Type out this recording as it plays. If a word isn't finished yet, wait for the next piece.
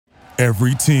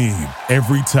Every team,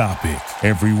 every topic,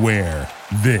 everywhere.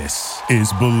 This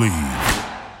is Believe.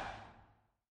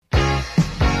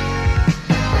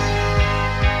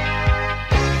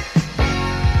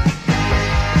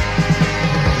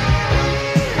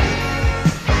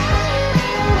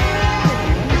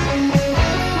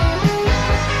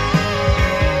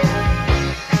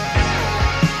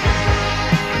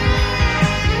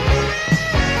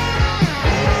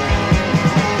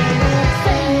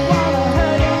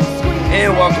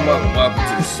 Welcome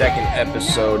to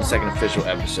the second official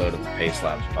episode of the Pace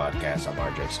Labs podcast. I'm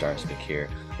RJ Starcevic here,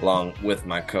 along with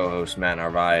my co-host Matt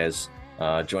Narvaez,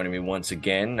 joining me once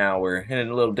again. Now we're in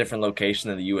a little different location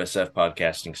than the USF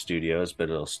podcasting studios, but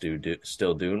it'll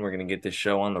still do, and we're going to get this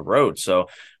show on the road. So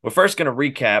we're first going to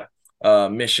recap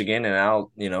Michigan, and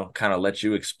I'll kind of let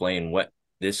you explain what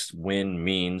this win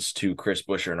means to Chris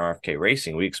Buescher and RFK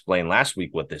Racing. We explained last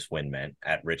week what this win meant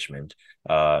at Richmond,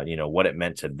 what it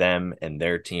meant to them and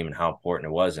their team and how important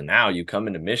it was. And now you come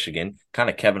into Michigan, kind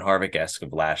of Kevin Harvick-esque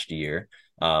of last year,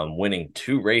 winning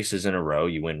two races in a row.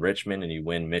 You win Richmond and you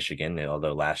win Michigan,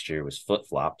 although last year was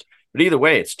flip-flopped. But either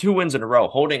way, it's two wins in a row,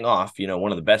 holding off,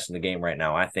 one of the best in the game right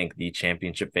now. I think the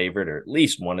championship favorite, or at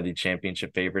least one of the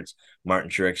championship favorites,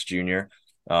 Martin Truex Jr.,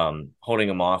 holding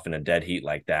him off in a dead heat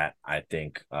like that, I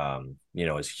think,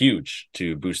 is huge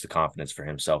to boost the confidence for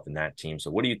himself and that team. So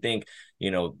what do you think,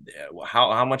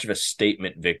 how much of a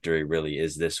statement victory really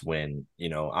is this win?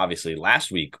 Obviously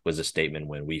last week was a statement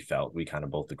win we kind of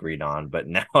both agreed on, but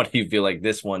now do you feel like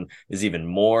this one is even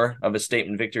more of a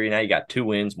statement victory? Now you got two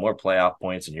wins, more playoff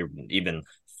points, and you're even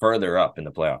further up in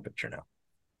the playoff picture now.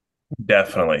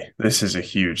 Definitely. This is a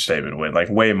huge statement win, like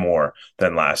way more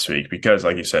than last week, because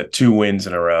like you said, two wins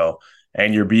in a row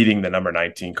and you're beating the number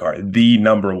 19 car, the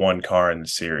number one car in the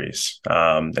series.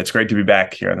 It's great to be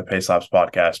back here on the Pace Labs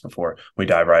podcast before we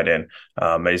dive right in.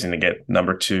 Amazing to get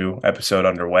number 2 episode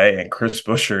underway, and Chris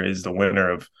Buescher is the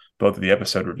winner of both of the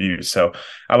episode reviews. So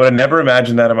I would have never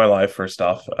imagined that in my life, first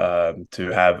off, to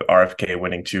have RFK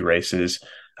winning 2 races,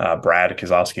 Brad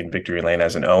Keselowski in victory lane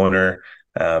as an owner.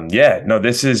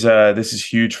 This is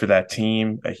huge for that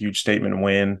team, a huge statement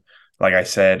win. Like I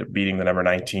said, beating the number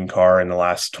 19 car in the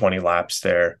last 20 laps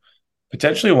there,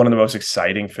 potentially one of the most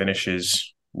exciting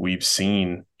finishes we've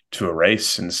seen to a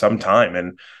race in some time.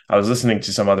 And I was listening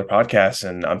to some other podcasts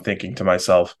and I'm thinking to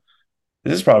myself,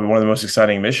 this is probably one of the most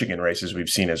exciting Michigan races we've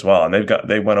seen as well. And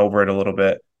they went over it a little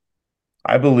bit.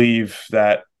 I believe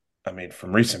that,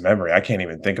 from recent memory, I can't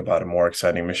even think about a more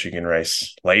exciting Michigan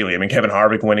race lately. Kevin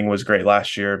Harvick winning was great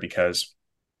last year because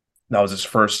that was his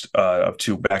first of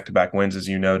 2 back-to-back wins, as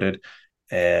you noted.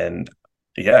 And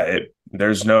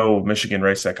there's no Michigan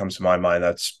race that comes to my mind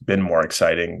that's been more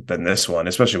exciting than this one,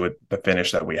 especially with the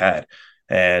finish that we had.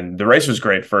 And the race was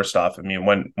great, first off.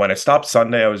 When it stopped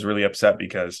Sunday, I was really upset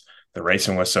because the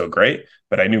racing was so great.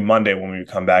 But I knew Monday when we would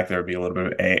come back, there would be a little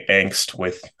bit of angst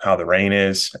with how the rain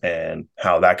is and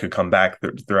how that could come back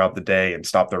throughout the day and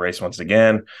stop the race once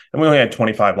again. And we only had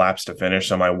 25 laps to finish.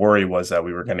 So my worry was that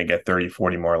we were going to get 30,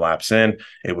 40 more laps in.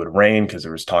 It would rain because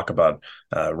there was talk about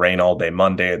rain all day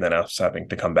Monday and then us having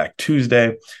to come back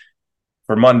Tuesday.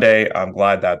 For Monday, I'm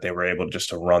glad that they were able just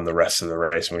to run the rest of the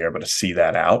race and we were able to see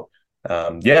that out.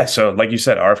 So like you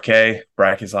said, RFK,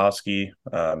 Brad Keselowski,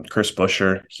 Chris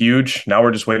Buescher, huge. Now we're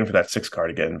just waiting for that 6 car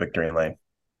to get in victory lane.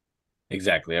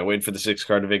 Exactly. I waited for the 6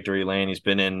 car to victory lane. He's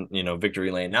been in, victory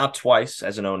lane now twice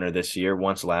as an owner this year,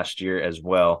 once last year as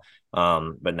well.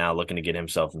 But now looking to get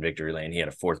himself in victory lane. He had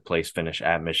a 4th place finish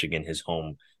at Michigan, his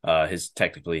home,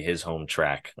 technically his home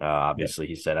track. Obviously,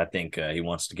 He said, I think he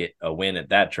wants to get a win at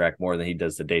that track more than he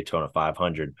does the Daytona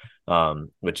 500,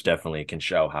 which definitely can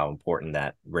show how important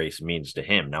that race means to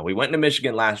him. Now, we went to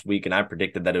Michigan last week, and I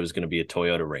predicted that it was going to be a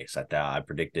Toyota race. I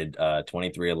predicted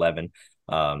 23-11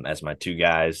 as my 2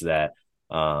 guys that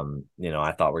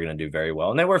I thought we're going to do very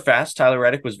well. And they were fast. Tyler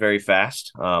Reddick was very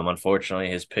fast. Unfortunately,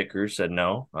 his pit crew said,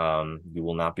 no, you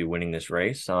will not be winning this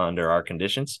race under our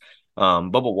conditions.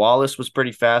 Bubba Wallace was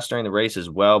pretty fast during the race as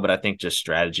well, but I think just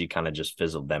strategy kind of just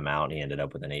fizzled them out. And he ended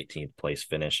up with an 18th place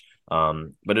finish. But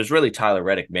it was really Tyler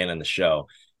Reddick manning the show.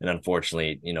 And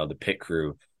unfortunately, the pit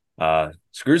crew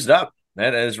screws it up.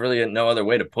 That is really no other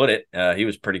way to put it. He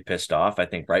was pretty pissed off, I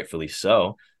think rightfully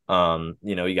so.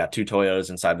 You got 2 Toyotas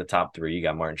inside the top 3. You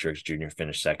got Martin Truex Jr.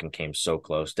 finished second, came so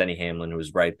close. Denny Hamlin, who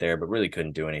was right there, but really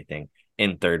couldn't do anything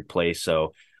in 3rd place.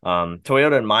 So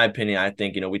Toyota, in my opinion, I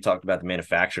think, we talked about the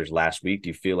manufacturers last week. Do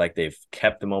you feel like they've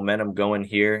kept the momentum going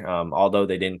here? Although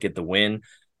they didn't get the win,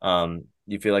 do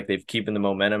you feel like they've keeping the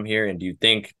momentum here? And do you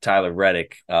think Tyler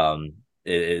Reddick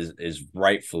is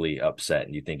rightfully upset?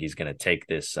 And you think he's going to take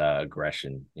this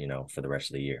aggression, for the rest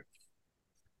of the year?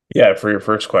 Yeah, for your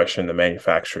first question, the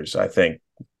manufacturers, I think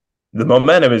the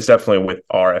momentum is definitely with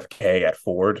RFK at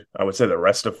Ford. I would say the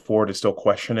rest of Ford is still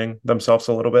questioning themselves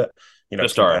a little bit.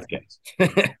 Just Keep that.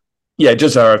 RFK. Yeah,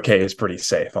 just RFK is pretty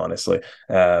safe, honestly.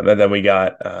 And then we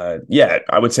got,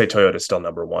 I would say Toyota's still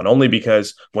number one, only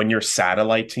because when your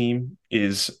satellite team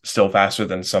is still faster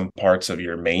than some parts of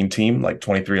your main team, like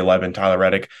 2311 Tyler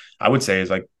Reddick, I would say is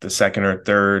like the second or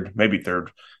third, maybe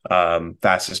third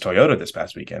fastest Toyota this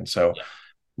past weekend. So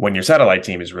when your satellite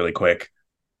team is really quick,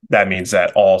 that means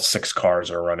that all six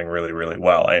cars are running really, really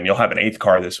well. And you'll have an eighth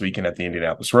car this weekend at the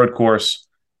Indianapolis road course,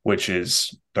 which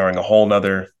is throwing a whole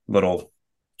nother little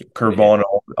curveball and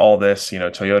all this.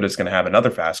 Toyota's going to have another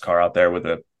fast car out there with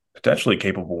a potentially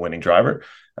capable winning driver.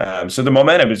 So the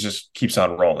momentum is just keeps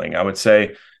on rolling. I would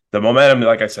say the momentum,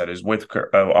 like I said, is with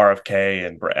RFK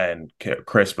and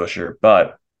Chris Buescher,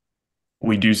 but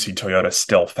we do see Toyota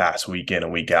still fast week in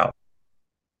and week out.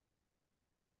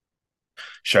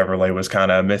 Chevrolet was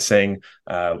kind of missing.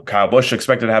 Kyle Busch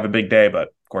expected to have a big day, but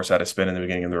of course had a spin in the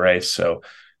beginning of the race. So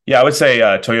yeah, I would say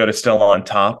Toyota's still on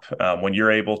top. When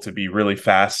you're able to be really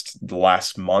fast the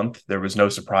last month, there was no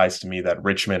surprise to me that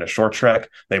Richmond, a short track,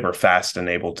 they were fast and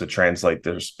able to translate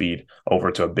their speed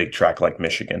over to a big track like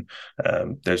Michigan.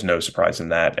 There's no surprise in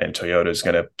that. And Toyota is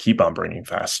going to keep on bringing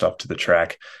fast stuff to the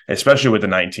track, especially with the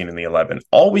 19 and the 11.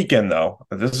 All weekend, though,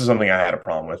 this is something I had a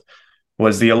problem with,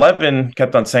 was the 11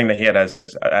 kept on saying that he had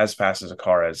as fast as a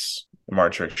car as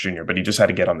Martin Truex Jr., but he just had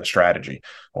to get on the strategy,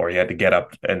 or he had to get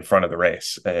up in front of the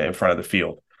race, in front of the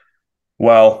field.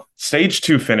 Well, stage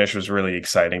 2 finish was really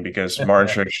exciting because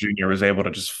Martin Truex Jr. was able to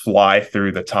just fly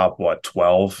through the top,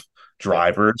 12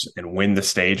 drivers and win the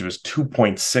stage. It was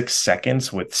 2.6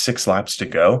 seconds with 6 laps to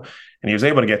go. And he was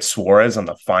able to get Suarez on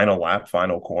the final lap,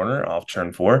 final corner off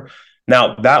turn 4.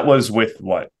 Now, that was with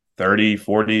 30,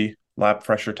 40 lap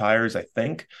pressure tires, I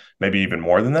think, maybe even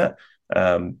more than that.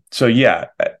 So yeah,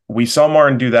 we saw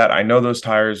Martin do that. I know those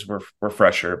tires were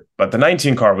fresher, but the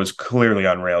 19 car was clearly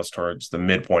on rails towards the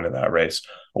midpoint of that race,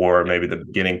 or maybe the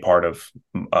beginning part of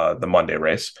the Monday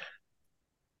race.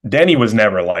 Denny was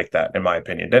never like that, in my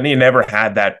opinion. Denny never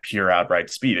had that pure outright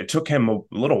speed. It took him a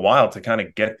little while to kind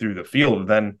of get through the field.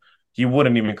 Then he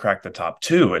wouldn't even crack the top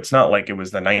 2. It's not like it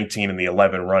was the 19 and the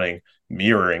 11 running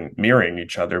mirroring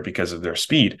each other because of their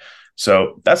speed.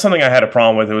 So that's something I had a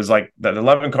problem with. It was like that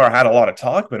 11 car had a lot of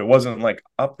talk, but it wasn't like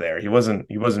up there. He wasn't,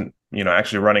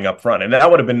 actually running up front. And that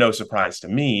would have been no surprise to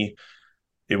me.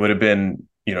 It would have been,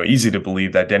 easy to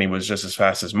believe that Denny was just as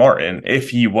fast as Martin if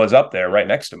he was up there right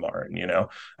next to Martin,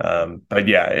 But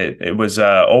yeah, it was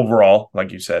overall,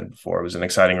 like you said before, it was an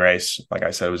exciting race. Like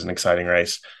I said, it was an exciting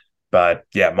race. But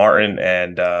yeah, Martin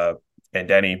and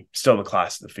Denny still the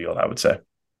class of the field, I would say.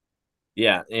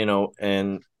 Yeah,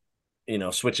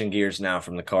 switching gears now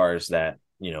from the cars that,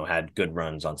 had good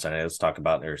runs on Sunday. Let's talk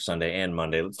about their Sunday and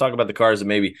Monday. Let's talk about the cars that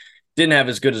maybe didn't have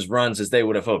as good as runs as they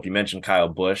would have hoped. You mentioned Kyle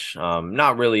Busch,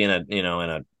 not really in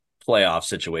a playoff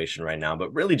situation right now,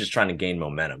 but really just trying to gain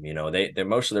momentum. They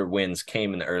most of their wins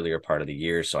came in the earlier part of the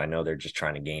year, so I know they're just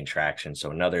trying to gain traction.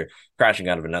 So another crashing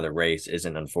out of another race is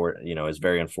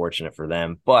very unfortunate for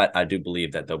them, but I do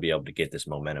believe that they'll be able to get this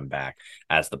momentum back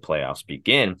as the playoffs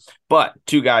begin. But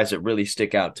two guys that really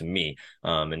stick out to me,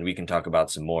 and we can talk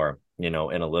about some more in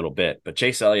a little bit, but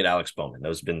Chase Elliott, Alex Bowman,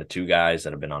 those have been the two guys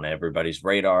that have been on everybody's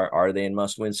radar. Are they in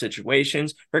must-win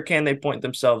situations, or can they point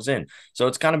themselves in? So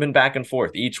it's kind of been back and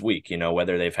forth each week,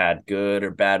 whether they've had good or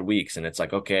bad weeks, and it's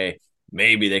like, okay,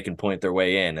 maybe they can point their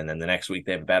way in, and then the next week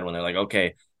they have a bad one. They're like,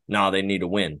 okay, no, they need to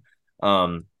win.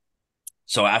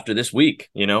 So after this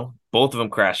week, both of them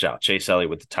crash out. Chase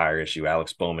Elliott with the tire issue.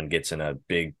 Alex Bowman gets in a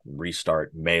big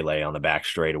restart melee on the back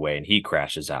straightaway, and he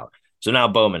crashes out. So now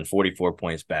Bowman, 44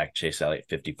 points back. Chase Elliott,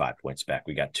 55 points back.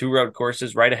 We got 2 road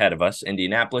courses right ahead of us,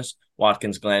 Indianapolis,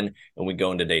 Watkins Glen, and we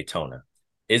go into Daytona.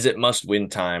 Is it must-win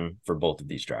time for both of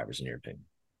these drivers, in your opinion?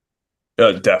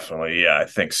 Definitely. Yeah, I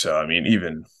think so. I mean,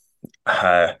 even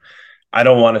I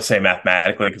don't want to say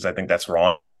mathematically because I think that's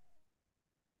wrong.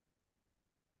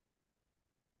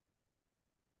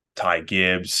 Ty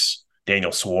Gibbs,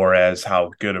 Daniel Suarez, how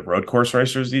good of road course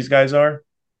racers these guys are.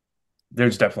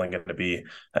 There's definitely going to be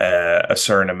a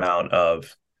certain amount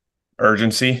of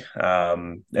urgency.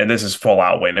 And this is full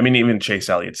out win. I mean, even Chase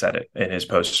Elliott said it in his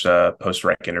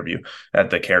post-wreck interview at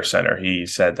the Care Center. He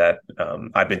said that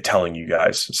I've been telling you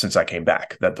guys since I came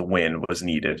back that the win was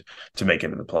needed to make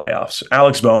it into the playoffs.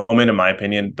 Alex Bowman, in my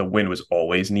opinion, the win was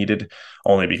always needed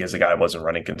only because the guy wasn't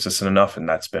running consistent enough. And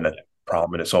that's been a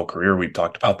problem in his whole career. We've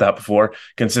talked about that before.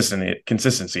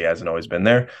 Consistency hasn't always been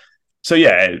there. So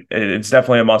yeah, it's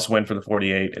definitely a must win for the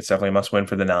 48. It's definitely a must win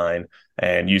for the 9.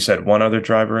 And you said one other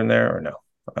driver in there, or no?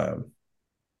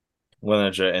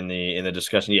 in the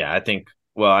discussion. Yeah, I think.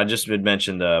 Well, I just had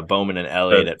mentioned Bowman and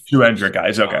Elliott The at two first. Hendrick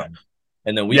guys. Okay.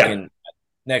 And then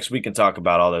next we can talk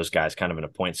about all those guys kind of in a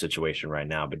point situation right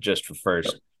now. But just for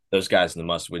first, those guys in the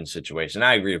must-win situation.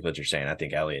 I agree with what you're saying. I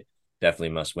think Elliott definitely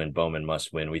must win. Bowman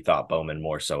must win. We thought Bowman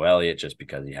more so Elliott just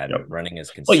because he hadn't been running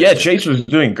as consistent. Well, yeah, Chase was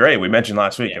doing great. We mentioned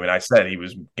last week. Yeah. I mean, I said he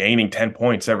was gaining 10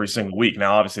 points every single week.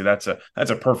 Now, obviously, that's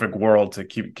a perfect world to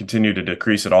continue to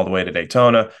decrease it all the way to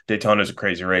Daytona. Daytona is a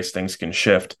crazy race. Things can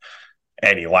shift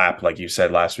any lap, like you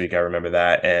said last week. I remember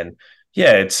that. And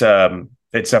yeah, it's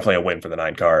definitely a win for the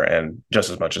 9 car, and just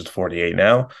as much as the 48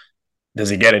 now. Does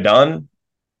he get it done?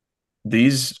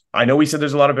 I know we said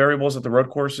there's a lot of variables at the road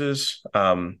courses.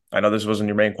 I know this wasn't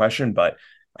your main question, but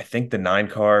I think the 9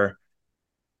 car,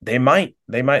 they might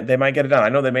get it done. I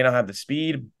know they may not have the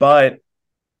speed, but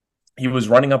he was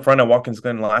running up front at Watkins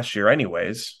Glen last year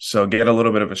anyways. So get a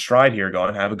little bit of a stride here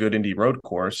going, have a good Indy road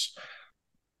course.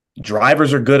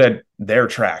 Drivers are good at their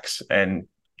tracks, and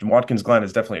Watkins Glen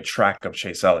is definitely a track of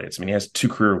Chase Elliott's. I mean, he has 2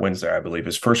 career wins there, I believe.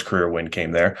 His first career win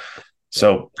came there.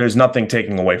 So there's nothing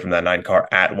taking away from that 9 car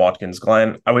at Watkins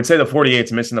Glen. I would say the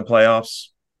 48's missing the playoffs,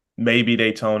 maybe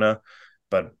Daytona,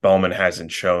 but Bowman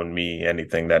hasn't shown me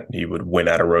anything that he would win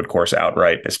at a road course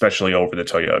outright, especially over the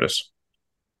Toyotas.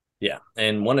 Yeah,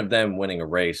 and one of them winning a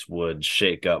race would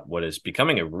shake up what is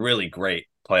becoming a really great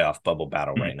playoff bubble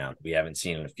battle right now. We haven't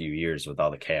seen in a few years with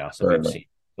all the chaos that we've seen.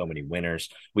 So many winners.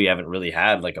 We haven't really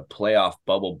had like a playoff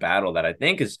bubble battle that I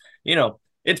think is,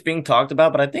 it's being talked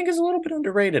about, but I think is a little bit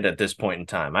underrated at this point in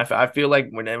time. I feel like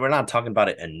we're not talking about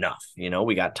it enough.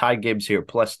 We got Ty Gibbs here,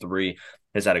 +3,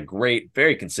 has had a great,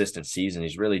 very consistent season.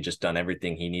 He's really just done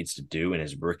everything he needs to do in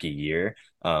his rookie year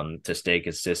to stay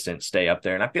consistent, stay up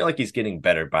there. And I feel like he's getting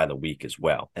better by the week as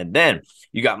well. And then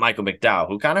you got Michael McDowell,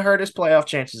 who kind of hurt his playoff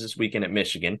chances this weekend at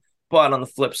Michigan. But on the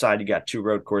flip side, you got 2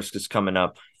 road courses coming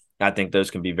up. I think those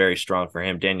can be very strong for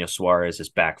him. Daniel Suarez is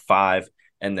back 5.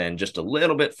 And then just a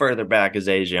little bit further back is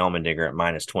AJ Allmendinger at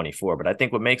 -24. But I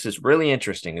think what makes this really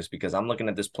interesting is because I'm looking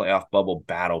at this playoff bubble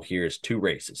battle here as 2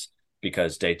 races,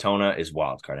 because Daytona is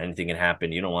wild card. Anything can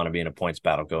happen. You don't want to be in a points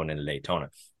battle going into Daytona.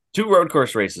 2 road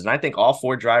course races. And I think all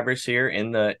 4 drivers here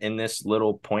in this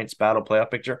little points battle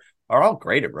playoff picture are all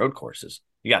great at road courses.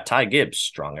 You got Ty Gibbs,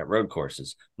 strong at road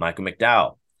courses. Michael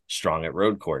McDowell, strong at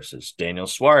road courses. Daniel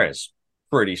Suarez,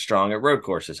 pretty strong at road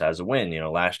courses, has a win,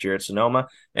 last year at Sonoma.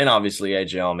 And obviously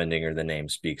AJ Allmendinger, the name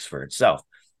speaks for itself.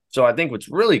 So I think what's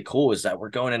really cool is that we're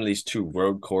going into these 2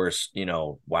 road course,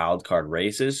 wild card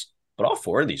races, but all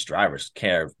 4 of these drivers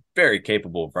are very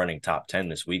capable of running top 10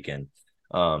 this weekend.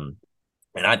 And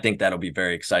I think that'll be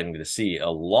very exciting to see,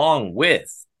 along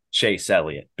with Chase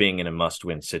Elliott being in a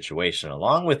must-win situation,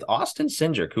 along with Austin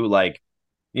Cindric, who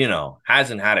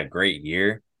hasn't had a great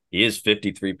year. He is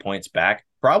 53 points back.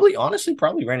 Probably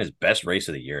ran his best race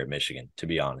of the year at Michigan, to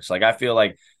be honest. I feel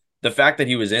like the fact that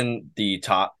he was in the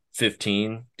top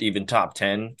 15, even top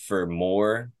 10 for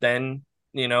more than,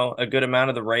 a good amount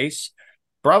of the race,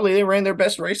 probably they ran their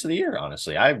best race of the year,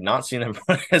 honestly. I have not seen them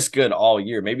run as good all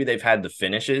year. Maybe they've had the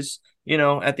finishes,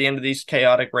 at the end of these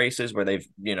chaotic races where they've,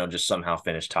 just somehow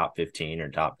finished top 15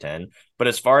 or top 10. But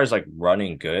as far as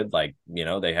running good,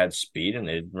 they had speed and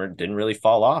they didn't really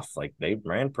fall off. They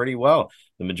ran pretty well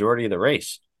the majority of the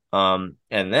race. And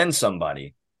then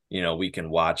somebody, we can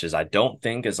watch I don't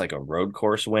think is a road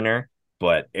course winner,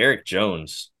 but Eric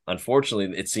Jones.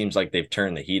 Unfortunately, it seems like they've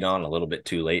turned the heat on a little bit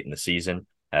too late in the season,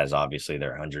 as obviously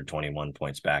they're 121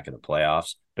 points back in the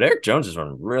playoffs. But Eric Jones has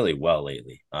run really well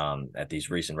lately at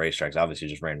these recent racetracks. Obviously,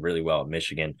 just ran really well at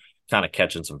Michigan, kind of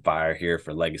catching some fire here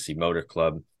for Legacy Motor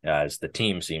Club as the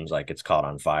team seems like it's caught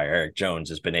on fire. Eric Jones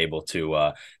has been able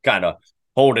to kind of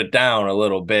hold it down a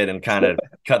little bit and kind of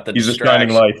cut the distraction.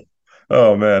 He's a shining light.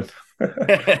 Oh, man.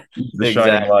 He's the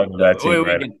shining light of that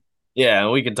team,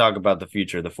 and we can talk about the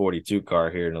future of the 42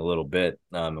 car here in a little bit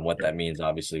and what that means,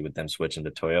 obviously, with them switching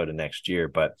to Toyota next year.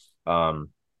 But,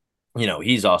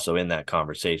 he's also in that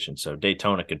conversation. So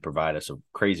Daytona could provide us a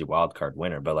crazy wild card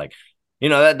winner. But,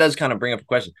 that does kind of bring up a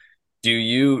question. Do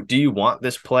you want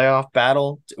this playoff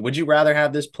battle? Would you rather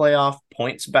have this playoff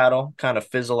points battle kind of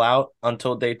fizzle out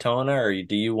until Daytona, or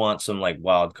do you want some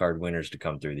wild card winners to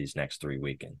come through these next 3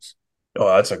 weekends? Oh,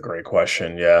 that's a great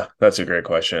question. Yeah, that's a great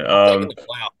question. I'm taking the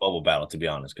playoff bubble battle, to be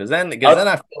honest, because then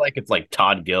I feel like if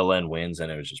Todd Gilliland wins,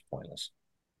 and it was just pointless.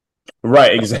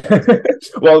 Right, exactly.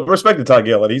 Well, respect to Todd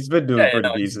Gilliland, he's been doing pretty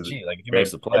decent. If he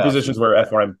makes the playoffs, positions where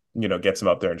FRM, gets him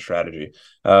up there in strategy.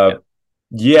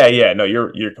 Yeah. No,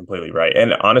 you're completely right.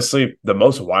 And honestly, the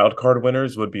most wild card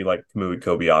winners would be Kamui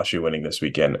Kobayashi winning this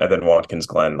weekend, and then Watkins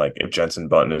Glen, if Jenson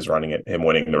Button is running it, him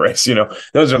winning the race.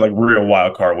 Those are real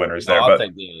wild card winners there.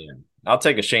 I'll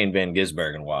take a Shane Van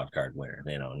Gisbergen wild card winner.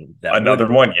 That Another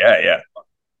would, one. Yeah.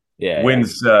 yeah.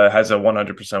 Wins has a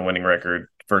 100% winning record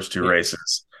first two Yeah.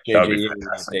 races. That would be JJ at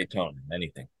fantastic. Daytona,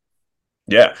 anything.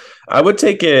 Yeah, I would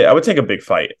take it. I would take a big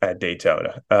fight at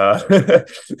Daytona. I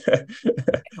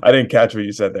didn't catch what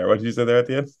you said there. What did you say there at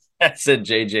the end? I said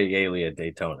JJ Yaley at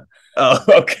Daytona. Oh,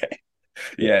 okay.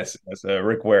 Yeah. Yes, that's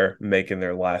Rick Ware making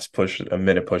their last push, a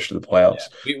minute push to the Yeah.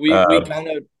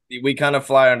 playoffs. We kind of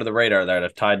fly under the radar there.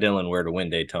 If Ty Dillon were to win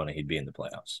Daytona, he'd be in the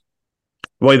playoffs.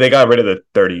 Well, they got rid of the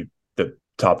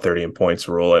top 30 in points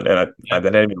rule, and I Yeah.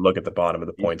 didn't even look at the bottom of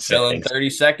the He's point filling standings.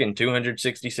 32nd,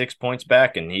 266 points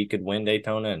back, and he could win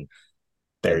Daytona and,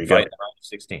 There and you fight go. the round of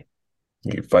 16.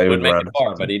 You could fight it Wouldn't make around. it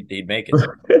far, but he'd make it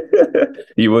there.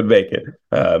 You would make it.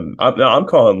 I'm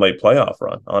calling late playoff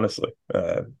run, honestly.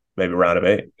 Maybe round of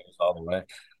 8. Goes all the way.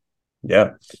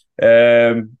 Yeah.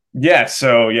 Yeah.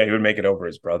 So yeah, he would make it over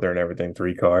his brother and everything,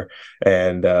 3 car.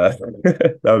 And that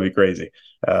would be crazy.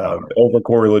 Over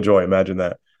Corey LaJoy. Imagine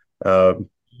that.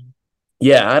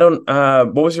 Yeah, I don't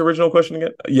what was your original question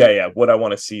again? Yeah. Would I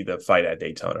want to see the fight at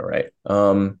Daytona, right?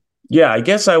 Yeah, I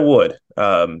guess I would.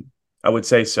 I would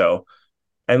say so.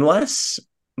 Unless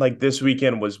like this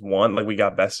weekend was one, like we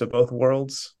got best of both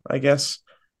worlds, I guess.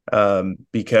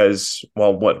 Because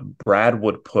well, what Brad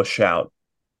would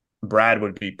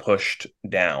be pushed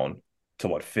down to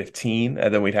what, 15,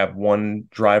 and then we'd have one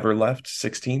driver left,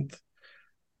 16th.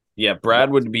 Yeah, Brad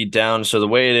would be down. So the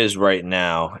way it is right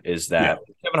now is Yeah. that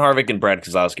Kevin Harvick and Brad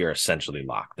Keselowski are essentially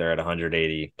locked. They're at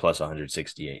 180 plus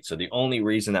 168. So the only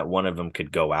reason that one of them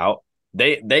could go out,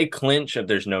 they clinch if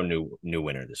there's no new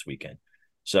winner this weekend. Okay.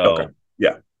 So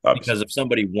Yeah. Obviously. because if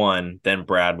somebody won, then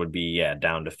Brad would be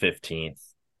down to 15th.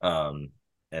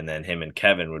 And then him and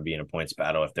Kevin would be in a points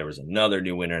battle if there was another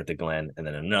new winner at the Glen and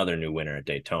then another new winner at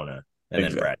Daytona, and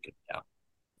then Exactly. Brad could be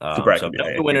out. So Brad So could be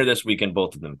if no winner this weekend,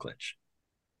 both of them clinch.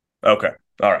 Okay.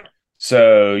 All right.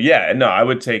 So yeah, no,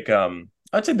 I'd take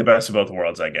the best of both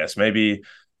worlds, I guess. Maybe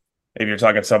if you're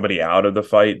talking somebody out of the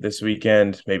fight this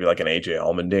weekend, maybe like an AJ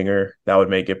Allmendinger, that would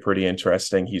make it pretty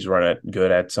interesting. He's run it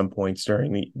good at some points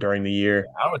during the year.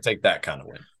 I would take that kind of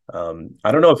win.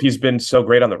 I don't know if he's been so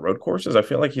great on the road courses. I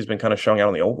feel like he's been kind of showing out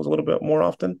on the ovals a little bit more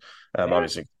often.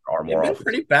 Obviously, are more They've been often.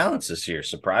 pretty balanced this year,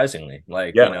 surprisingly.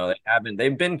 Like, Yeah.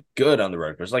 they've been good on the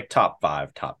road course, like top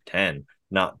 5, top 10,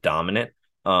 not dominant.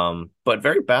 But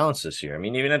very balanced this year. I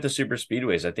mean, even at the super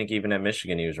speedways, I think even at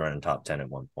Michigan, he was running top 10 at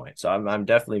one point. So I'm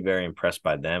definitely very impressed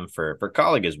by them for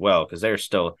Colleague as well, because they're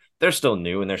still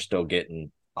new and they're still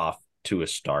getting off to a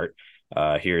start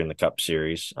here in the Cup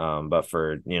Series. But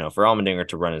for Allmendinger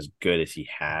to run as good as he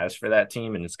has for that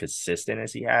team and as consistent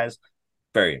as he has,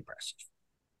 very impressive.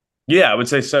 Yeah, I would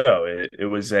say so. It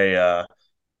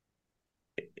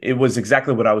was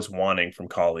exactly what I was wanting from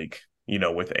Colleague,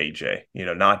 with AJ,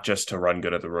 not just to run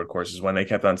good at the road courses. When they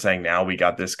kept on saying, now we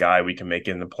got this guy, we can make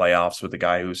it in the playoffs with a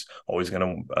guy who's always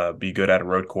going to be good at a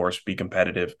road course, be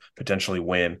competitive, potentially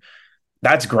win.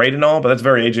 That's great and all, but that's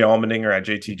very AJ Allmendinger at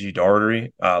JTG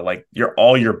Daugherty. Like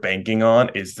all you're banking on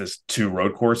is this 2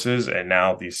 road courses and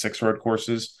now these 6 road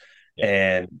courses. Yeah.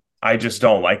 And I just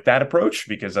don't like that approach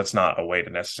because that's not a way to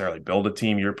necessarily build a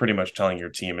team. You're pretty much telling your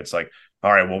team, it's like,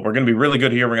 all right, well, we're going to be really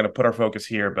good here. We're going to put our focus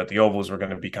here, but the ovals, we're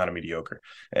going to be kind of mediocre.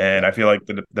 And I feel like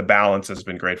the balance has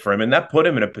been great for him. And that put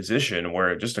him in a position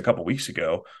where just a couple of weeks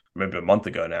ago, maybe a month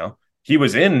ago now, he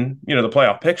was in, the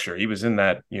playoff picture. He was in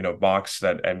that, box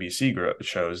that NBC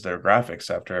shows their graphics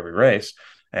after every race.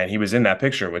 And he was in that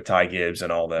picture with Ty Gibbs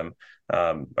and all them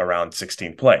around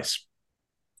 16th place.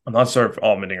 I'm not sure if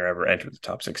Allmendinger ever entered the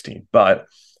top 16, but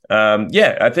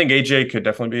yeah, I think AJ could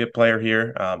definitely be a player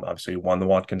here. Obviously, he won the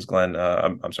Watkins Glen,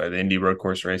 I'm sorry, the Indy Road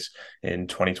Course race in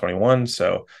 2021.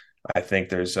 So I think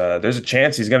there's a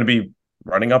chance he's going to be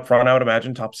running up front. I would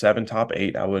imagine top 7, top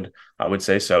 8. I would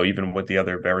say so, even with the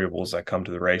other variables that come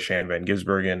to the race, Shane Van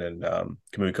Gisbergen and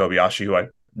Kamui Kobayashi, who I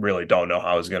really don't know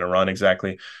how he's going to run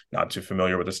exactly. Not too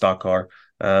familiar with the stock car.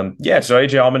 Yeah, so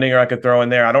AJ Allmendinger I could throw in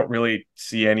there. I don't really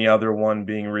see any other one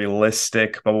being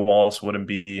realistic. Bubba Wallace wouldn't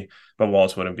be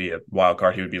a wild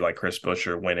card. He would be like Chris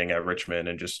Buescher winning at Richmond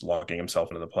and just locking himself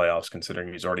into the playoffs,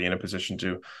 considering he's already in a position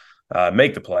to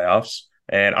make the playoffs.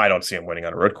 And I don't see him winning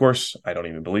on a road course. I don't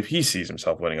even believe he sees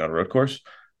himself winning on a road course,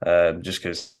 just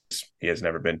because he has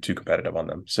never been too competitive on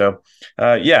them. So,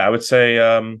 yeah, I would say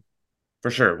for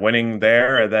sure winning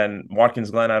there. And then Watkins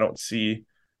Glen, I don't see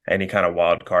any kind of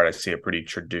wild card. I see a pretty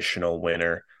traditional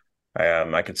winner.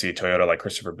 I could see a Toyota like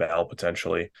Christopher Bell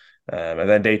potentially. And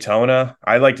then Daytona,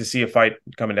 I'd like to see a fight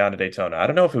coming down to Daytona. I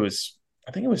don't know if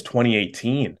I think it was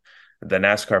 2018. The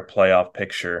NASCAR playoff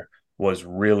picture was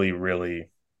really, really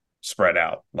spread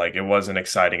out. Like, it wasn't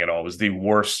exciting at all. It was the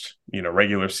worst,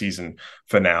 regular season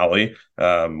finale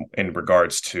in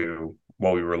regards to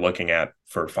what we were looking at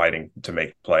for fighting to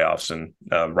make playoffs, and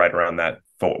right around that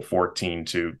 14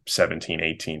 to 17,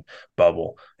 18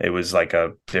 bubble. It was like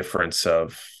a difference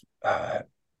of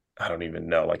I don't even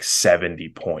know, like 70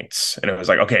 points. And it was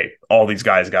like, okay, all these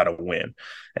guys got to win.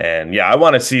 And yeah, I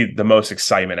want to see the most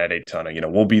excitement at Daytona.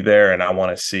 We'll be there, and I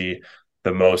want to see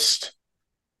the most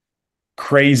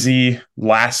crazy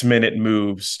last minute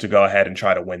moves to go ahead and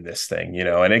try to win this thing,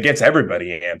 and it gets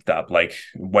everybody amped up. Like,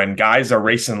 when guys are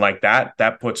racing like that,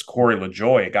 that puts Corey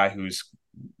LaJoy, a guy who's,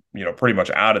 pretty much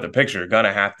out of the picture,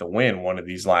 gonna have to win one of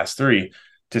these last three,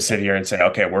 to sit here and say,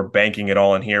 okay, we're banking it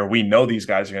all in here. We know these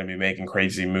guys are going to be making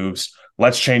crazy moves.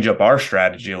 Let's change up our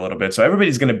strategy a little bit. So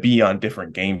everybody's going to be on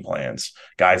different game plans.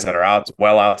 Guys that are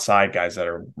well outside, guys that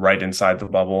are right inside the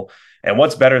bubble. And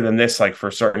what's better than this, like, for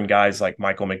certain guys like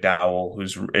Michael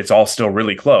McDowell, it's all still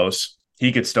really close.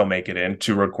 He could still make it in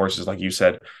 2 road courses, like you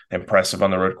said, impressive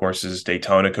on the road courses.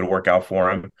 Daytona could work out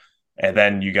for him. And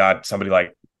then you got somebody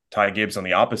like Ty Gibbs on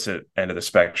the opposite end of the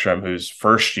spectrum, whose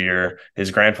first year,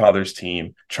 his grandfather's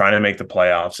team, trying to make the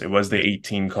playoffs. It was the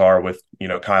 18 car with,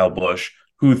 Kyle Busch.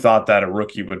 Who thought that a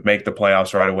rookie would make the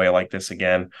playoffs right away like this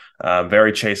again?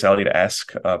 Very Chase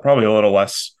Elliott-esque, probably a little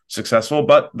less successful,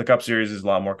 but the Cup Series is a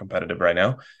lot more competitive right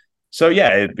now. So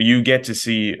yeah, you get to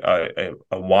see a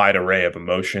wide array of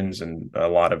emotions and a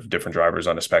lot of different drivers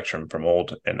on a spectrum from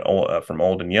old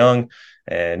and young.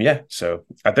 And yeah, so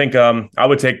I think I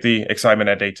would take the excitement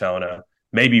at Daytona,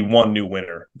 maybe one new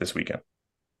winner this weekend.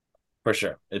 For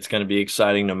sure. It's going to be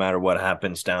exciting no matter what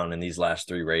happens down in these last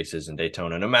 3 races in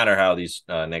Daytona. No matter how these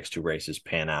next 2 races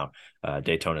pan out,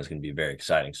 Daytona is going to be very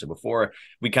exciting. So before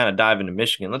we kind of dive into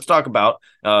Michigan, let's talk about,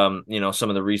 some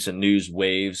of the recent news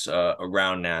waves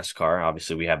around NASCAR.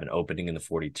 Obviously, we have an opening in the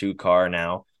 42 car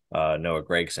now. Noah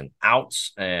Gragson out,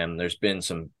 and there's been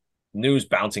some news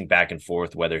bouncing back and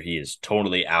forth whether he is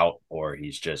totally out or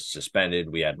he's just suspended.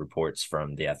 We had reports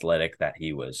from The Athletic that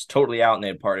he was totally out and they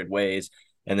had parted ways.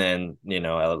 And then,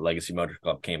 Legacy Motor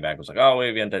Club came back and was like, oh, we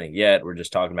haven't done it yet. We're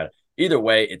just talking about it. Either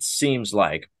way, it seems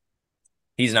like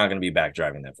he's not going to be back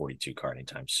driving that 42 car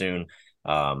anytime soon.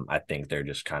 I think they're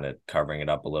just kind of covering it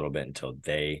up a little bit until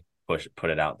they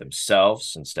put it out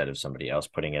themselves instead of somebody else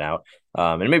putting it out.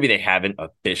 And maybe they haven't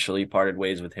officially parted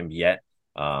ways with him yet.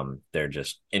 They're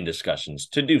just in discussions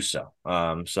to do so.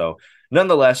 So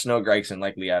nonetheless, Noah Gragson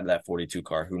likely out of that 42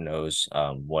 car. Who knows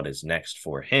what is next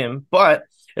for him? But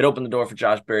it opened the door for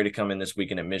Josh Berry to come in this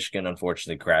weekend at Michigan.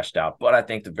 Unfortunately, crashed out. But I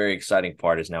think the very exciting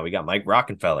part is now we got Mike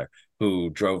Rockenfeller, who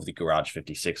drove the Garage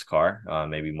 56 car.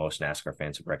 Maybe most NASCAR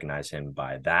fans would recognize him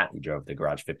by that. He drove the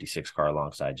Garage 56 car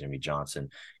alongside Jimmy Johnson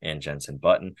and Jenson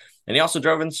Button. And he also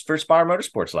drove in for Spire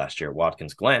Motorsports last year at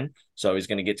Watkins Glen. So he's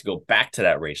going to get to go back to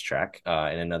that racetrack in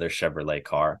another Chevrolet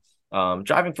car.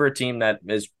 Driving for a team that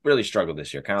has really struggled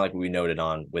this year, kind of like we noted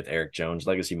on with Eric Jones.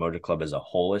 Legacy Motor Club as a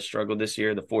whole has struggled this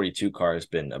year. The 42 car has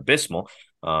been abysmal.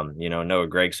 Noah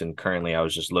Gragson currently, I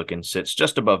was just looking, sits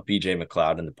just above BJ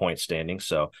McLeod in the point standing.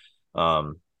 So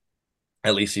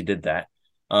at least he did that.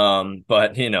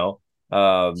 But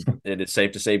it is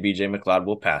safe to say BJ McLeod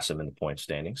will pass him in the point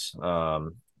standings.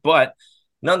 But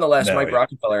nonetheless, Mike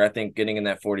Rockenfeller, I think getting in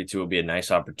that 42 will be a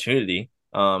nice opportunity.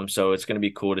 So it's going to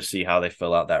be cool to see how they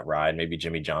fill out that ride. Maybe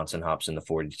Jimmy Johnson hops in the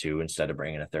 42 instead of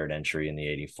bringing a third entry in the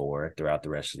 84 throughout the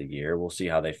rest of the year. We'll see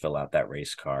how they fill out that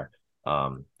race car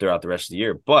throughout the rest of the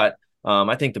year. But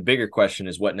I think the bigger question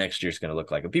is what next year is going to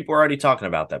look like. And people were already talking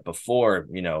about that before,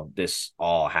 this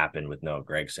all happened with Noah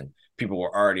Gragson. People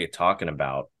were already talking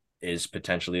about, is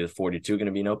potentially the 42 going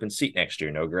to be an open seat next year?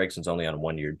 Noah Gregson's only on a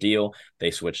 1-year deal. They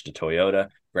switched to Toyota.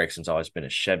 Gregson's always been a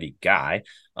Chevy guy.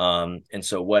 And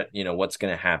so what's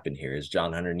going to happen here? Is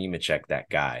John Hunter Nemechek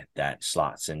that guy that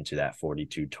slots into that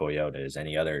 42 Toyota? Is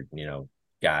any other,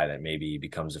 guy that maybe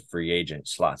becomes a free agent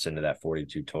slots into that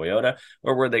 42 Toyota?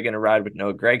 Or were they going to ride with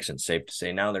Noah Gragson? Safe to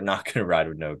say now they're not going to ride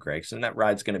with Noah Gragson. That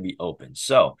ride's going to be open.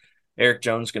 So Eric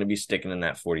Jones is going to be sticking in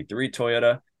that 43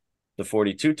 Toyota. The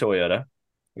 42 Toyota,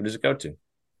 who does it go to?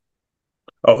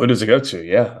 Oh, who does it go to?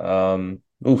 Yeah.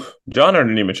 John Hunter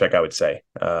Nemechek, I would say,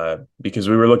 because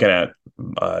we were looking at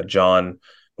John.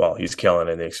 Well, he's killing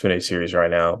in the Xfinity Series right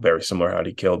now. Very similar how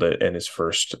he killed it in his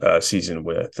first season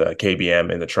with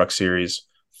KBM in the Truck Series.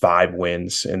 5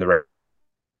 wins in the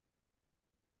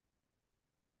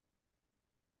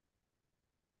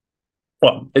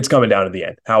Well, it's coming down to the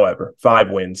end. However,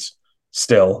 5 wins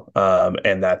still,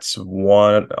 and that's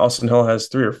one. Austin Hill has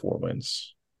 3 or 4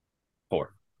 wins.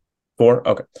 4. 4?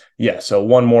 Okay. Yeah. So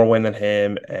one more win than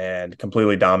him and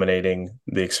completely dominating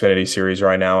the Xfinity series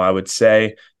right now. I would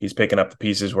say he's picking up the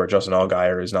pieces where Justin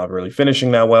Allgaier is not really finishing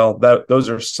that well. Those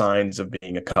are signs of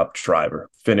being a Cup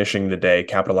driver, finishing the day,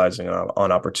 capitalizing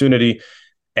on opportunity,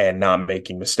 and not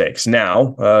making mistakes.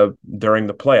 Now, during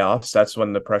the playoffs, that's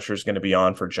when the pressure is going to be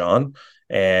on for John.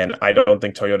 And I don't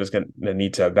think Toyota's going to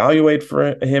need to evaluate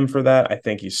for him for that. I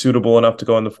think he's suitable enough to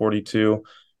go in the 42.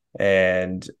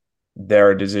 And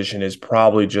their decision is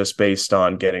probably just based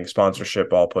on getting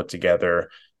sponsorship all put together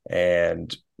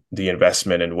and the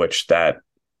investment in which that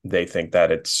they think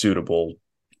that it's suitable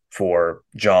for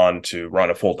John to run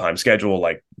a full-time schedule,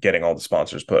 like getting all the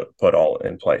sponsors put all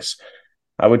in place.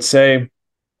 I would say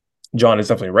John is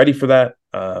definitely ready for that.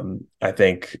 I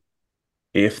think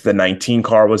if the 19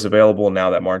 car was available now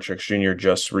that Martin Truex Jr.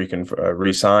 just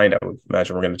re-signed, I would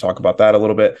imagine we're going to talk about that a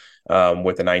little bit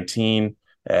with the 19.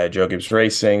 Joe Gibbs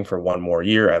Racing for one more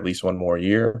year, at least one more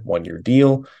year, 1-year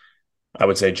deal. I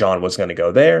would say John was going to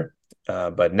go there,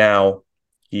 but now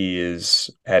he is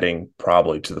heading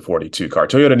probably to the 42 car.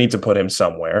 Toyota needs to put him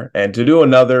somewhere. And to do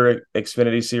another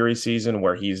Xfinity Series season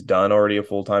where he's done already a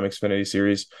full-time Xfinity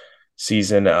Series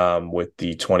season with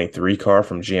the 23 car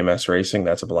from GMS Racing,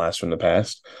 that's a blast from the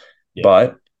past.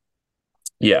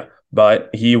 Yeah. But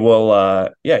he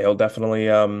will, he'll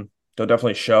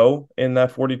definitely show in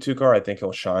that 42 car. I think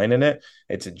he'll shine in it.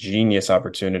 It's a genius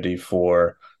opportunity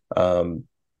for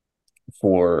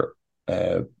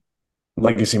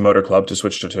Legacy Motor Club to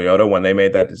switch to Toyota. When they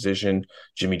made that decision,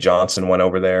 Jimmy Johnson went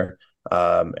over there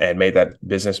and made that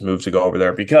business move to go over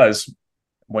there, because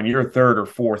when you're third or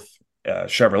fourth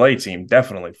Chevrolet team,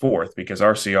 definitely fourth, because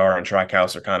RCR and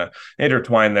Trackhouse are kind of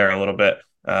intertwined there a little bit.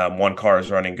 One car is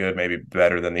running good, maybe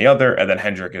better than the other, and then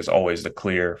Hendrick is always the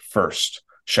clear first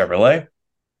Chevrolet.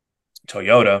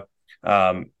 Toyota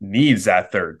needs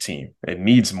that third team. It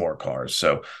needs more cars.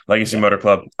 So Legacy Motor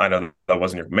Club, I know that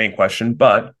wasn't your main question,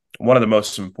 but one of the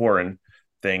most important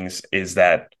things is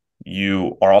that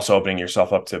you are also opening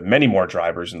yourself up to many more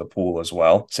drivers in the pool as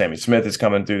well. Sammy Smith is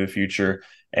coming through the future,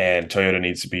 and Toyota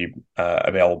needs to be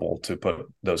available to put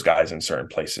those guys in certain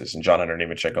places. And John Hunter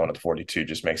Nemechek going to the 42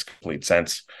 just makes complete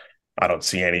sense. I don't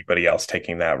see anybody else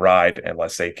taking that ride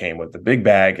unless they came with the big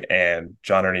bag, and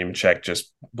John Hunter Nemechek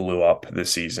just blew up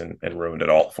this season and ruined it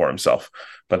all for himself.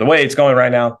 But the way it's going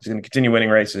right now, he's going to continue winning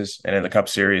races. And in the Cup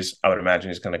Series, I would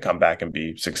imagine he's going to come back and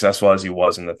be successful as he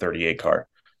was in the 38 car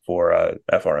for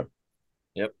FRM.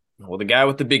 Yep. Well, the guy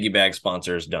with the biggie bag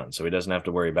sponsor is done, so he doesn't have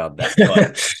to worry about that.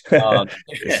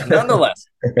 But nonetheless,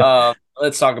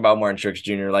 let's talk about Martin Truex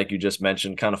Jr. Like you just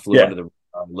mentioned, kind of flew under the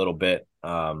a little bit.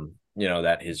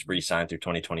 That his re-sign through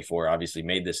 2024 obviously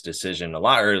made this decision a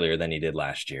lot earlier than he did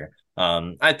last year.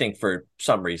 I think for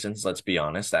some reasons, let's be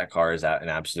honest, that car is an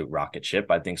absolute rocket ship.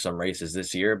 I think some races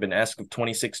this year have been esque of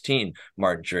 2016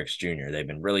 Martin Truex Jr. They've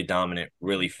been really dominant,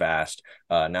 really fast.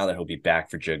 Now that he'll be back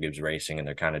for Joe Gibbs Racing, and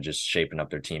they're kind of just shaping up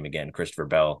their team again. Christopher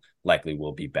Bell likely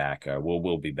will be back.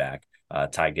 Will be back.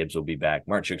 Ty Gibbs will be back.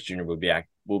 Martin Truex Jr.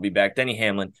 will be back. Denny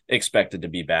Hamlin expected to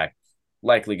be back.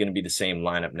 Likely going to be the same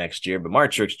lineup next year, but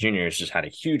Martin Truex Jr. has just had a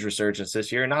huge resurgence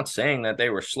this year. Not saying that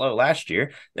they were slow last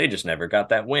year. They just never got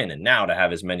that win. And now to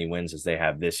have as many wins as they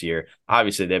have this year,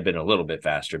 obviously they've been a little bit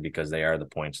faster because they are the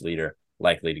points leader,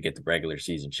 likely to get the regular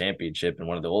season championship. And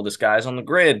one of the oldest guys on the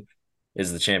grid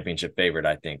is the championship favorite,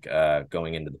 I think,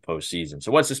 going into the postseason.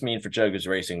 So what's this mean for Joe Gibbs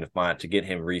Racing to get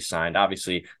him re-signed?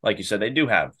 Obviously, like you said, they do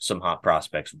have some hot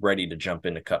prospects ready to jump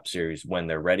into Cup Series when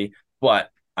they're ready, but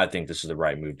I think this is the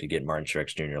right move to get Martin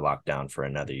Truex Jr. locked down for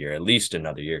another year, at least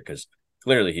another year, because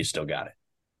clearly he's still got it.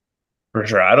 For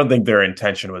sure. I don't think their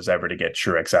intention was ever to get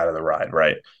Truex out of the ride,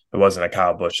 right? It wasn't a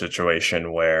Kyle Busch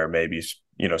situation where maybe,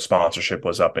 sponsorship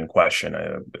was up in question.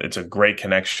 It's a great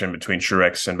connection between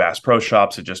Truex and Bass Pro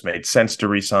Shops. It just made sense to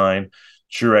re-sign.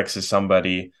 Truex is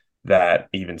somebody that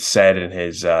even said in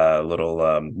his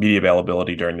little media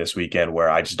availability during this weekend, where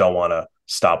I just don't want to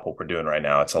stop what we're doing right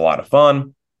now. It's a lot of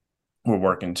fun. We're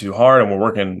working too hard,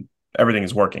 and everything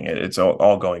is working. It's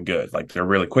all going good. Like, they're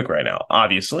really quick right now.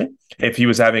 Obviously, if he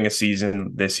was having a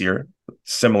season this year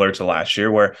similar to last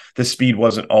year, where the speed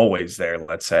wasn't always there,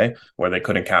 let's say, where they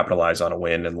couldn't capitalize on a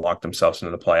win and lock themselves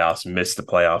into the playoffs, miss the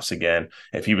playoffs again,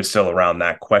 if he was still around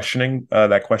that question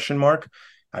mark,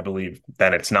 I believe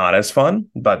then it's not as fun.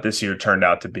 But this year turned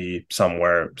out to be something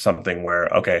where,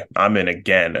 okay, I'm in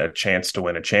again a chance to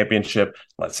win a championship.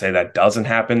 Let's say that doesn't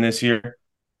happen this year.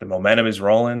 The momentum is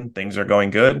rolling. Things are going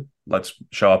good. Let's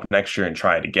show up next year and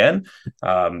try it again.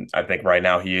 I think right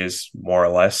now he is more or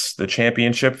less the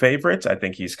championship favorite. I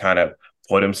think he's kind of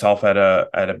put himself at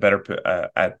a better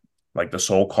at like the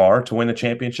sole car to win the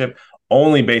championship.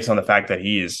 only based on the fact that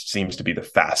seems to be the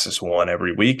fastest one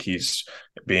every week. He's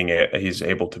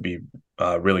able to be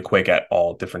really quick at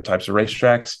all different types of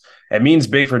racetracks. It means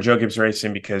big for Joe Gibbs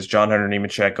Racing because John Hunter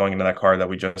Nemechek, going into that car that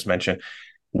we just mentioned,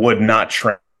 would not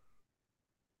train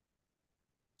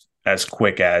as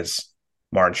quick as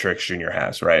Martin Truex Jr.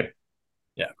 has, right?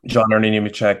 Yeah. John Hunter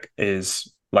Nemechek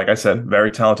is, like I said,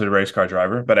 very talented race car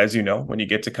driver. But as you know, when you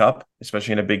get to Cup,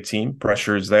 especially in a big team,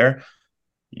 pressure is there.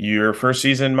 Your first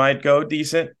season might go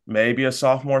decent. Maybe a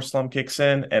sophomore slump kicks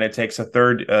in, and it takes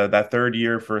that third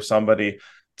year for somebody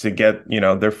to get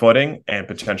their footing and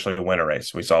potentially win a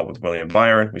race. We saw it with William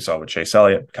Byron. We saw it with Chase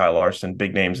Elliott, Kyle Larson,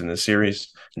 big names in the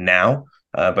series now.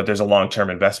 But there's a long-term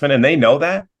investment, and they know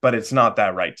that, but it's not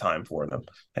that right time for them.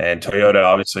 And Toyota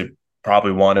obviously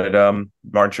probably wanted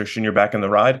Martin Truex Jr. back in the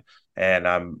ride, and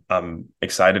I'm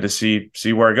excited to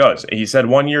see where it goes. He said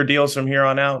 1-year deals from here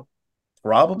on out.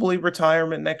 Probably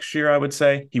retirement next year, I would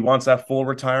say. He wants that full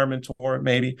retirement tour,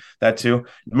 maybe that too.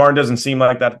 Martin doesn't seem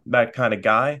like that kind of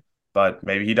guy, but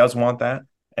maybe he does want that.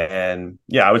 And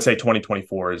yeah, I would say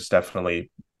 2024 is definitely,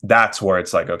 that's where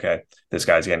it's like, okay, this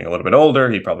guy's getting a little bit older.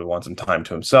 He probably wants some time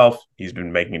to himself. He's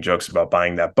been making jokes about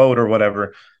buying that boat or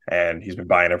whatever, and he's been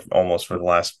buying it almost for the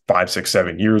last 5, 6,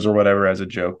 7 years or whatever as a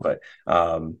joke. But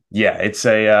yeah, it's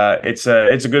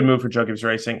a good move for Joe Gibbs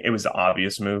Racing. It was the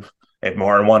obvious move. If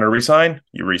Martin wanted to resign,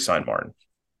 you resign Martin.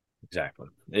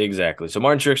 Exactly. So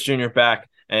Martin Truex Jr. back,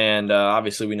 and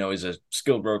obviously we know he's a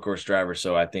skilled road course driver,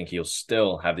 so I think he'll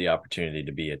still have the opportunity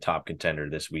to be a top contender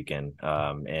this weekend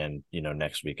and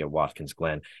next week at Watkins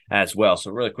Glen as well. So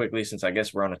really quickly, since I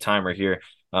guess we're on a timer here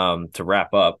to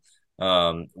wrap up,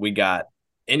 we got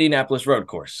Indianapolis road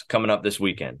course coming up this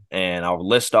weekend, and I'll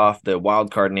list off the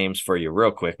wild card names for you real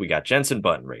quick. We got Jenson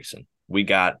Button racing. We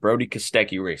got Brody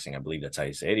Kostecki Racing. I believe that's how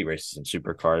you say it. He races in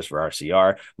supercars for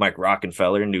RCR. Mike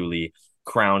Rockenfeller, newly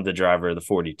crowned the driver of the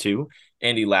 42.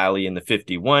 Andy Lally in the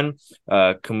 51.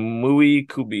 Kamui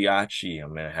Kobayashi.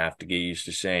 I'm going to have to get used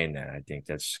to saying that. I think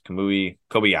that's Kamui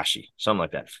Kobayashi, something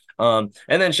like that. And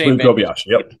then Shane Van Kobayashi,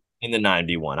 yep. In the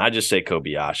 91. I just say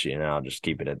Kobayashi, and I'll just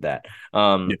keep it at that.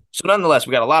 So nonetheless,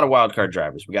 we got a lot of wildcard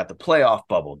drivers. We got the playoff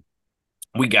bubble.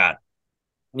 We got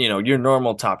your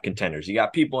normal top contenders. You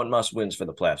got people in must wins for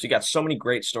the playoffs. You got so many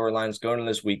great storylines going in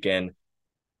this weekend.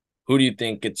 Who do you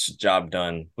think gets the job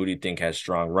done? Who do you think has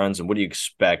strong runs? And what do you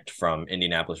expect from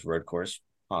Indianapolis road course?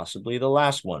 Possibly the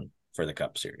last one for the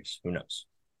Cup Series. Who knows?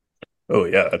 Oh,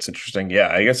 yeah, that's interesting. Yeah,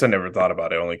 I guess I never thought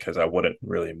about it only because I wouldn't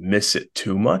really miss it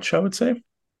too much, I would say.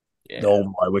 Yeah.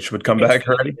 No, I wish it would come back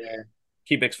already.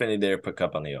 Keep Xfinity there, put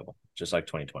Cup on the oval, just like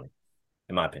 2020,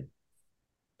 in my opinion.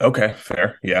 Okay,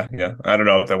 fair. Yeah. I don't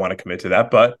know if they want to commit to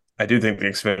that, but I do think the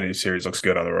Xfinity Series looks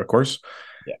good on the road course.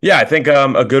 Yeah, I think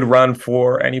a good run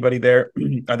for anybody there.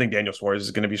 I think Daniel Suarez is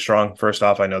going to be strong. First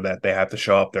off, I know that they have to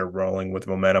show up. They're rolling with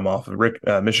momentum off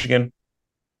of Michigan.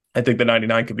 I think the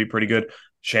 99 could be pretty good.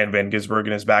 Shane Van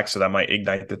Gisbergen is back, so that might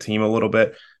ignite the team a little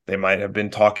bit. They might have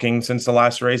been talking since the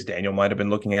last race. Daniel might have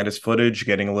been looking at his footage,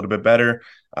 getting a little bit better,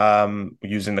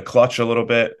 using the clutch a little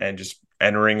bit, and just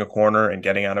entering a corner and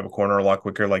getting out of a corner a lot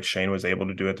quicker like Shane was able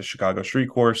to do at the Chicago Street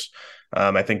Course.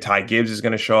 I think Ty Gibbs is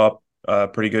going to show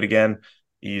up pretty good again.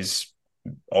 He's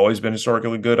always been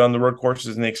historically good on the road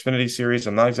courses in the Xfinity Series.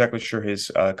 I'm not exactly sure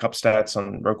his Cup stats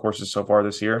on road courses so far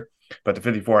this year, but the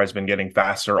 54 has been getting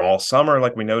faster all summer,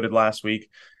 like we noted last week.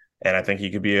 And I think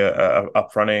he could be a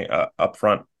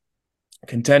upfront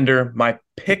contender. My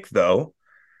pick, though,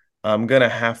 I'm going to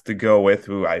have to go with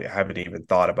who I haven't even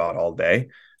thought about all day.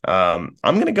 I'm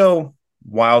going to go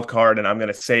wild card, and I'm going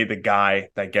to say the guy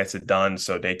that gets it done.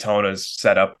 So Daytona's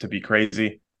set up to be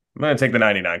crazy. I'm going to take the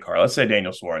 99 car. Let's say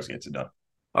Daniel Suarez gets it done.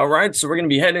 All right, so we're going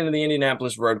to be heading into the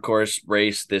Indianapolis road course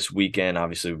race this weekend.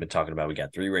 Obviously, we've been talking about we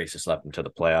got 3 races left until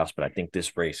the playoffs, but I think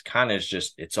this race kind of is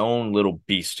just its own little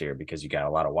beast here because you got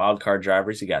a lot of wild card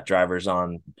drivers. You got drivers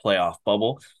on playoff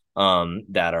bubble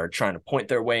that are trying to point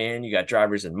their way in. You got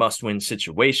drivers in must-win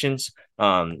situations.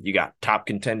 You got top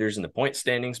contenders in the point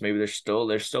standings. Maybe there's still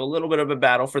a little bit of a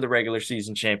battle for the regular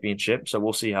season championship. So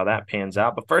we'll see how that pans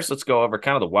out. But first, let's go over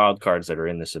kind of the wild cards that are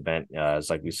in this event. It's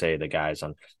like we say, the guys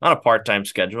on a part-time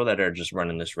schedule that are just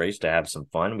running this race to have some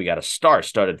fun. We got a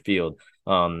star-studded field.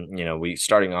 We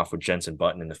starting off with Jenson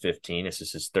Button in the 15. This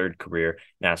is his 3rd career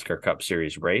NASCAR Cup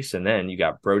Series race. And then you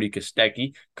got Brody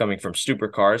Kostecki coming from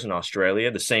Supercars in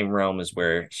Australia, the same realm as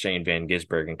where Shane Van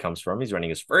Gisbergen comes from. He's running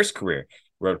his 1st career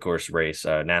road course race,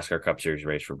 NASCAR Cup Series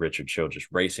race for Richard Childress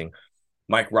Racing.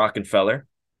 Mike Rockenfeller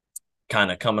kind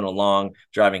of coming along,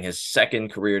 driving his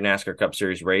second career NASCAR Cup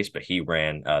Series race, but he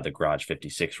ran the Garage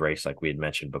 56 race like we had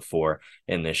mentioned before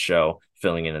in this show,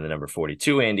 filling in the number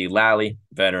 42. Andy Lally,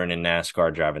 veteran in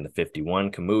NASCAR, driving the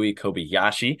 51. Kamui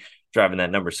Kobayashi, driving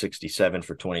that number 67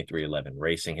 for 23XI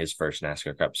Racing, his first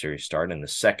NASCAR Cup Series start and the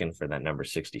second for that number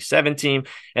 67 team.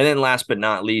 And then last but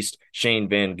not least, Shane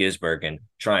Van Gisbergen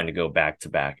trying to go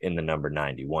back-to-back in the number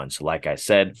 91. So like I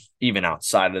said, even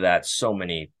outside of that, so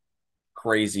many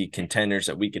crazy contenders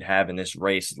that we could have in this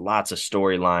race, lots of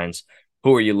storylines.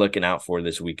 Who are you looking out for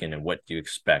this weekend, and what do you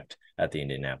expect at the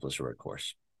Indianapolis road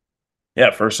course?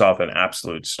 Yeah, first off, an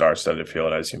absolute star-studded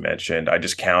field, as you mentioned. I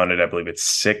just counted, I believe it's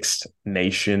 6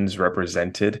 nations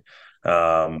represented,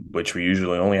 which we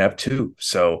usually only have 2.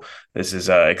 So this is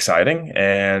exciting.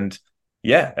 And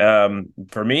yeah,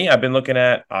 for me, I've been looking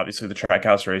at, obviously, the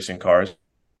Trackhouse Racing cars.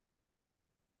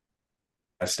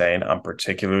 I'm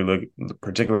particularly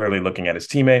looking at his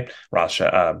teammate,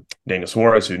 Daniel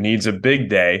Suarez, who needs a big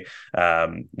day.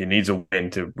 He needs a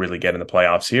win to really get in the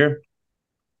playoffs here.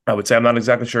 I would say I'm not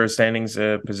exactly sure his standings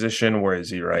position. Where is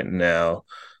he right now?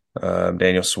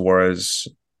 Daniel Suarez,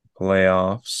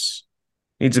 playoffs.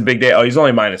 Needs a big day. Oh, he's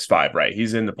only -5, right?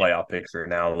 He's in the playoff picture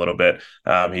now a little bit.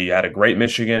 He had a great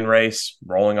Michigan race,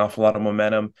 rolling off a lot of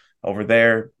momentum over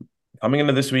there. Coming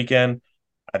into this weekend,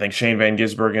 I think Shane Van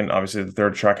Gisbergen, obviously the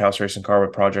third Trackhouse Racing car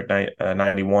with Project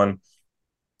 91.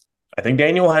 I think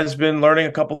Daniel has been learning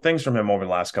a couple things from him over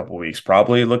the last couple of weeks,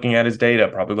 probably looking at his data,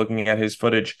 probably looking at his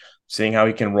footage, seeing how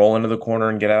he can roll into the corner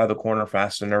and get out of the corner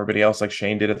faster than everybody else, like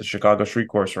Shane did at the Chicago Street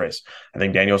Course race. I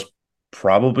think Daniel's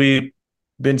probably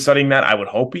been studying that. I would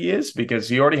hope he is, because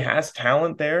he already has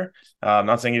talent there. I'm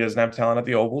not saying he doesn't have talent at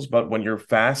the ovals, but when you're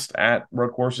fast at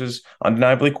road courses,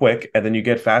 undeniably quick, and then you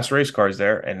get fast race cars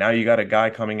there, and now you got a guy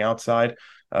coming outside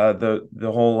the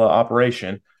whole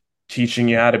operation, teaching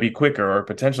you how to be quicker, or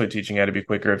potentially teaching you how to be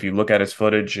quicker. If you look at his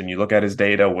footage and you look at his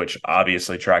data, which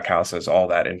obviously Trackhouse has all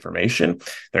that information,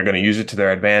 they're going to use it to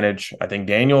their advantage. I think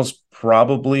Daniel's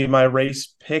probably my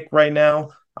race pick right now.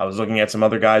 I was looking at some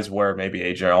other guys where maybe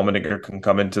AJ Allmendinger can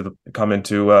come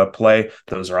into play.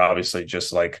 Those are obviously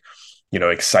just like,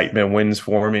 excitement wins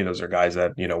for me. Those are guys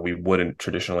that, we wouldn't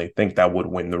traditionally think that would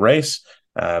win the race.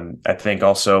 I think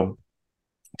also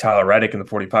Tyler Reddick in the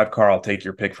 45 car, I'll take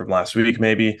your pick from last week.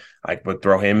 Maybe I would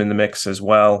throw him in the mix as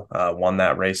well. Won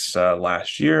that race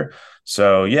last year.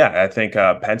 So yeah, I think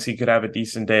Penske could have a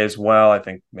decent day as well. I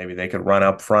think maybe they could run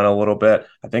up front a little bit.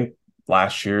 I think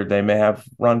last year they may have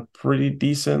run pretty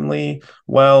decently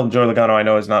well. Joey Logano, I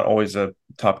know, is not always a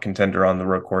top contender on the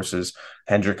road courses.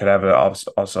 Hendrick could have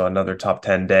also another top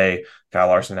 10 day. Kyle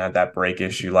Larson had that brake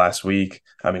issue last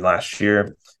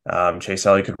year. Chase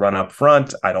Elliott could run up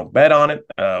front. I don't bet on it,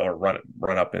 or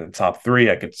run up in the top 3.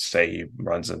 I could say he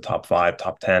runs in top 5,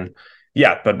 top 10.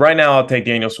 Yeah, but right now I'll take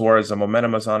Daniel Suarez. The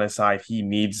momentum is on his side. He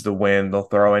needs the win. They'll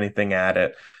throw anything at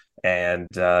it. And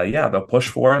they'll push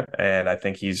for it. And I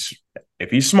think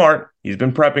if he's smart, he's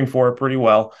been prepping for it pretty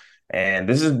well. And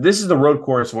this is the road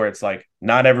course where it's like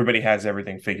not everybody has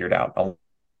everything figured out.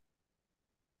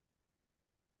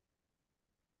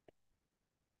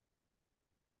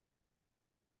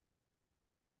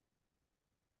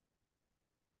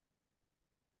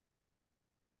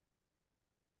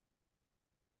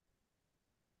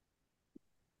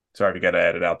 Sorry if you got to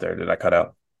add it out there. Did I cut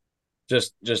out?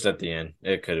 Just at the end.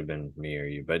 It could have been me or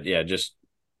you, but yeah, just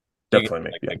definitely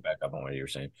me. Pick back up on what you were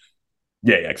saying.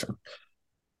 Yeah, excellent.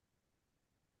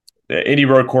 The Indy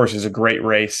Road Course is a great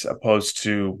race opposed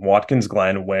to Watkins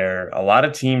Glen, where a lot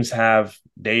of teams have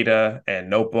data and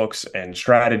notebooks and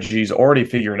strategies already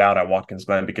figured out at Watkins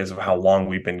Glen because of how long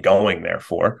we've been going there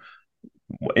for.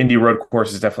 Indy Road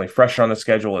Course is definitely fresher on the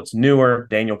schedule. It's newer.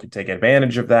 Daniel could take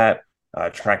advantage of that.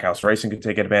 Trackhouse Racing could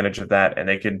take advantage of that, and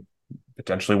they could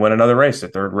potentially win another race, their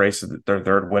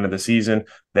third win of the season.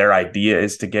 Their idea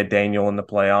is to get Daniel in the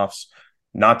playoffs.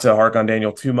 Not to hark on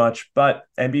Daniel too much, but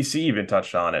NBC even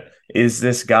touched on it. Is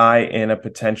this guy in a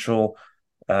potential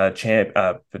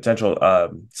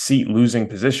seat losing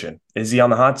position? Is he on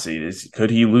the hot seat?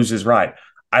 Could he lose his ride?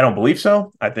 I don't believe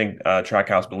so. I think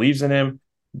Trackhouse believes in him,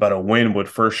 but a win would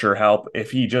for sure help.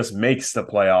 If he just makes the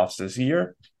playoffs this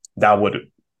year, that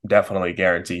would definitely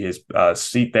guarantee his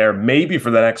seat there, maybe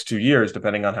for the next 2 years,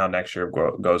 depending on how next year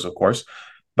goes, of course.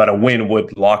 But a win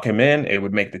would lock him in. It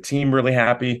would make the team really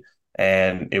happy.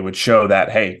 And it would show that,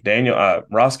 hey,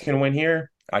 Ross can win here.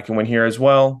 I can win here as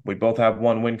well. We both have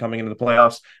one win coming into the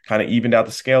playoffs, kind of evened out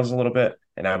the scales a little bit.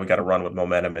 And now we got to run with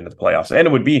momentum into the playoffs. And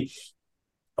it would be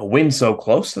a win so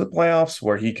close to the playoffs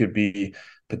where he could be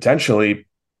potentially,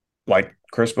 like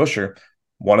Chris Buescher,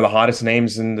 one of the hottest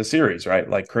names in the series, right?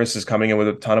 Like Chris is coming in with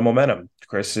a ton of momentum.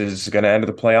 Chris is going to enter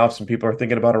the playoffs, and people are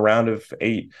thinking about a round of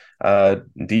 8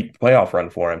 deep playoff run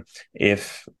for him.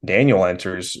 If Daniel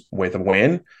enters with a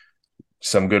win,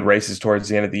 some good races towards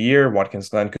the end of the year, Watkins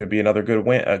Glen could be another good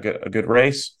win, a good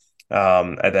race.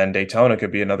 And then Daytona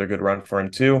could be another good run for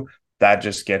him too. That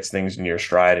just gets things in your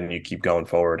stride and you keep going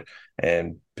forward,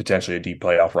 and potentially a deep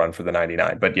playoff run for the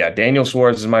 99. But yeah, Daniel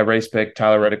Suarez is my race pick.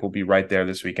 Tyler Reddick will be right there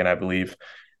this weekend, I believe.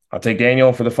 I'll take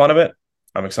Daniel for the fun of it.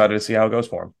 I'm excited to see how it goes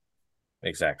for him.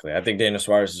 Exactly. I think Daniel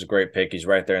Suarez is a great pick. He's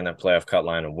right there in that playoff cut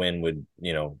line. A win would,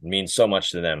 mean so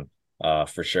much to them.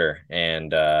 For sure.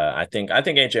 And I think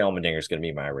AJ Allmendinger is going to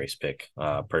be my race pick.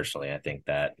 Personally, I think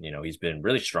that, he's been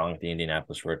really strong at the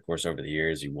Indianapolis road course over the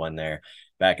years. He won there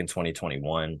back in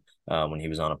 2021 when he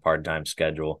was on a part-time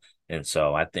schedule. And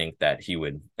so I think that he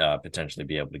would potentially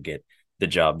be able to get the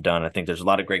job done. I think there's a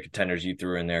lot of great contenders you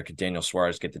threw in there. Could Daniel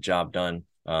Suarez get the job done?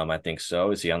 I think so.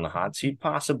 Is he on the hot seat?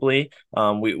 Possibly.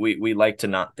 We like to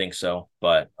not think so,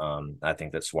 but I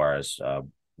think that Suarez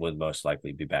would most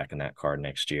likely be back in that car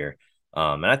next year.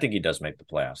 And I think he does make the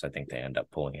playoffs. I think they end up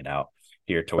pulling it out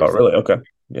here towards. Oh, really? Okay.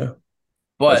 Yeah.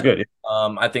 But that's good.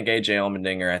 I think AJ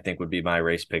Allmendinger, would be my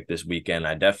race pick this weekend.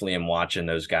 I definitely am watching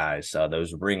those guys,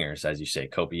 those ringers, as you say,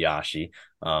 Kobayashi.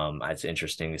 It's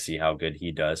interesting to see how good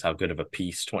he does, how good of a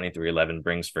piece 2311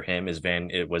 brings for him.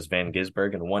 It was Van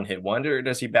Gisbergen a one-hit wonder, or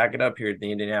does he back it up here at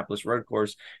the Indianapolis road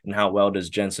course? And how well does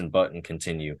Jenson Button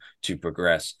continue to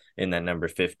progress in that number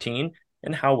 15?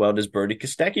 And how well does Brody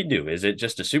Kostecki do? Is it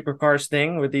just a supercars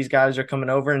thing where these guys are coming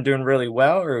over and doing really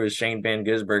well? Or is Shane Van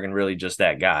Gisbergen really just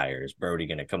that guy? Or is Brody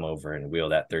going to come over and wheel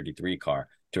that 33 car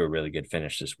to a really good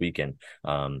finish this weekend?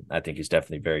 I think he's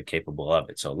definitely very capable of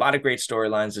it. So a lot of great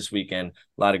storylines this weekend,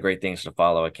 a lot of great things to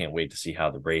follow. I can't wait to see how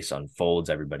the race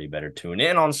unfolds. Everybody better tune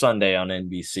in on Sunday on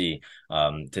NBC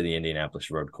to the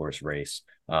Indianapolis road course race.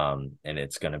 And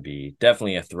it's going to be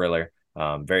definitely a thriller.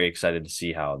 Very excited to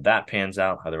see how that pans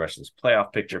out, how the rest of this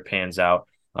playoff picture pans out.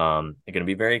 It's going to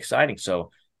be very exciting.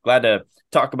 So glad to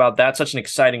talk about that. Such an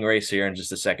exciting race here in just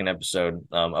the second episode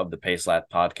of the Pace Lap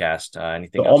podcast.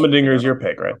 Anything else? Allmendinger is your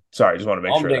pick, right? Sorry, just want to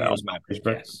make sure. Allmendinger is my pick.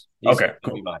 Yes. Okay,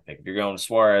 cool. Be my pick. If you're going with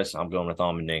Suarez, I'm going with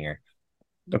Allmendinger.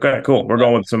 Okay, cool. We're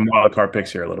going with some wild card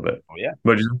picks here a little bit. Oh yeah.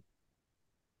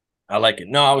 I like it.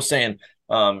 No, I was saying,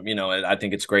 I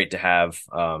think it's great to have,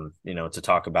 to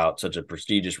talk about such a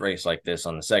prestigious race like this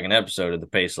on the second episode of the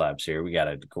Pace Labs here. We got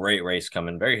a great race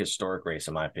coming, very historic race,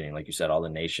 in my opinion. Like you said, all the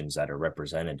nations that are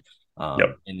represented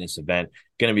in this event.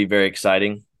 Going to be very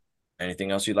exciting.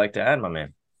 Anything else you'd like to add, my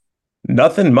man?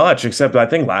 Nothing much, except I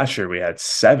think last year we had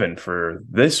 7 for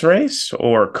this race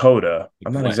or Coda.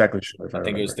 I'm not exactly sure. I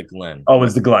think it was the Glen. Oh, it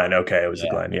was the Glen. Okay, it was the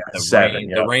Glen. Yeah, 7.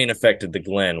 The rain affected the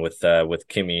Glen with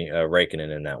Kimi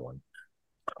Räikkönen in that one.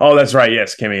 Oh, that's right.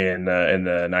 Yes, Kimmy in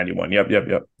the 91.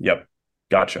 Yep.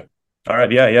 Gotcha. All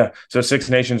right. Yeah. So 6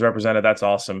 nations represented. That's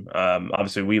awesome.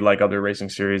 Obviously, we like other racing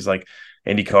series like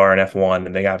IndyCar and F1,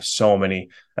 and they have so many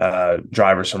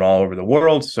drivers from all over the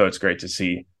world. So it's great to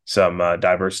see some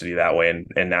diversity that way in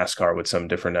NASCAR with some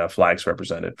different flags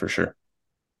represented for sure.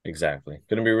 Exactly.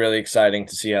 Going to be really exciting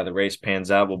to see how the race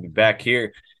pans out. We'll be back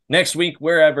here next week,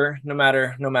 wherever, no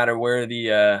matter where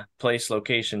the place,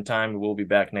 location, time, we'll be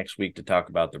back next week to talk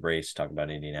about the race, talk about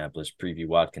Indianapolis, preview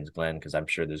Watkins Glen, because I'm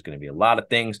sure there's going to be a lot of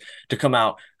things to come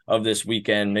out of this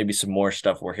weekend, maybe some more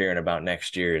stuff we're hearing about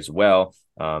next year as well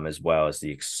as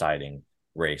the exciting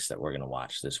race that we're going to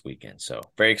watch this weekend. So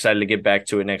very excited to get back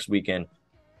to it next weekend.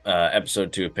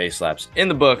 Episode 2 of Pace Laps in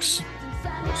the books.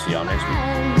 We'll see y'all next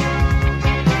week.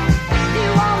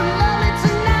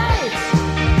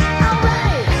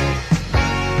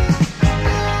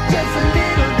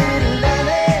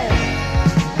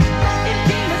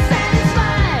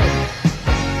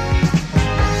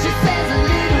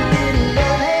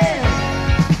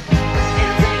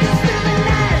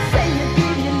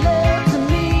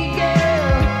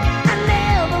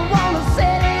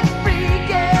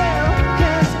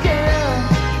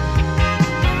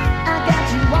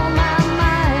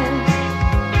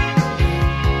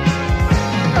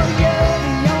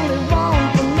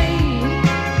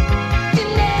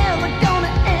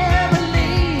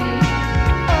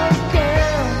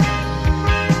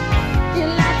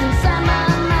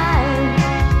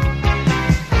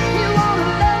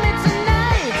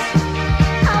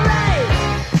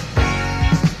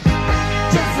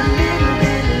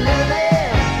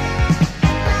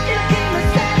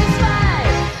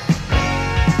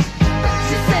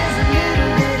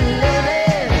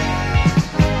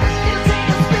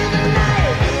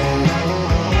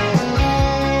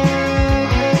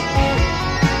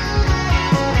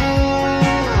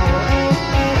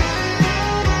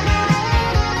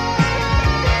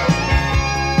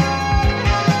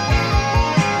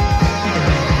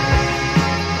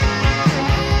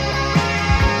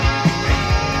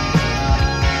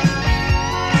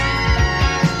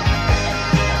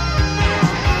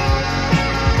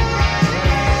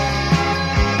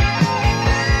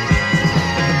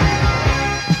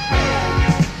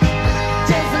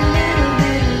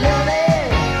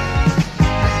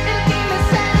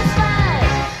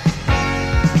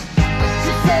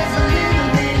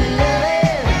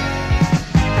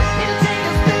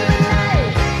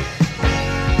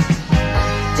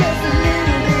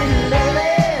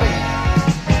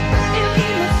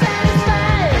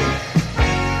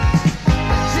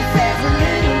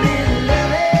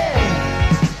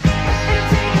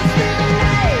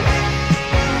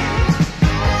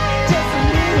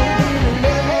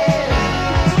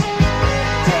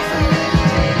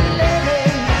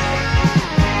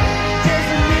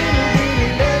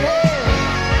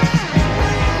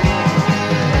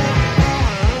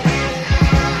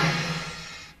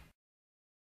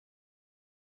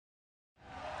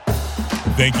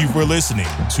 Thank you for listening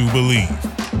to Believe.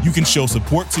 You can show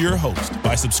support to your host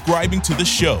by subscribing to the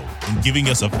show and giving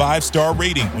us a 5-star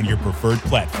rating on your preferred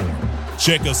platform.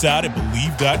 Check us out at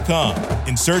Believe.com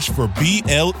and search for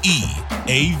BLEAV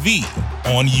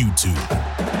on YouTube.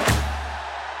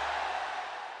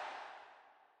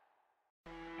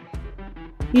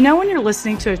 You know when you're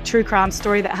listening to a true crime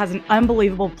story that has an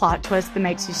unbelievable plot twist that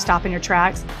makes you stop in your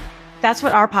tracks? That's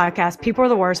what our podcast, People Are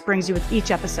the Worst, brings you with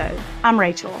each episode. I'm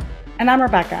Rachel. And I'm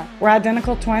Rebecca. We're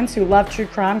identical twins who love true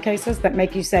crime cases that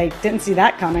make you say, didn't see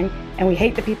that coming, and we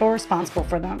hate the people responsible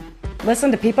for them. Listen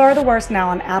to People Are the Worst now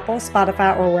on Apple,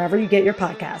 Spotify, or wherever you get your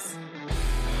podcasts.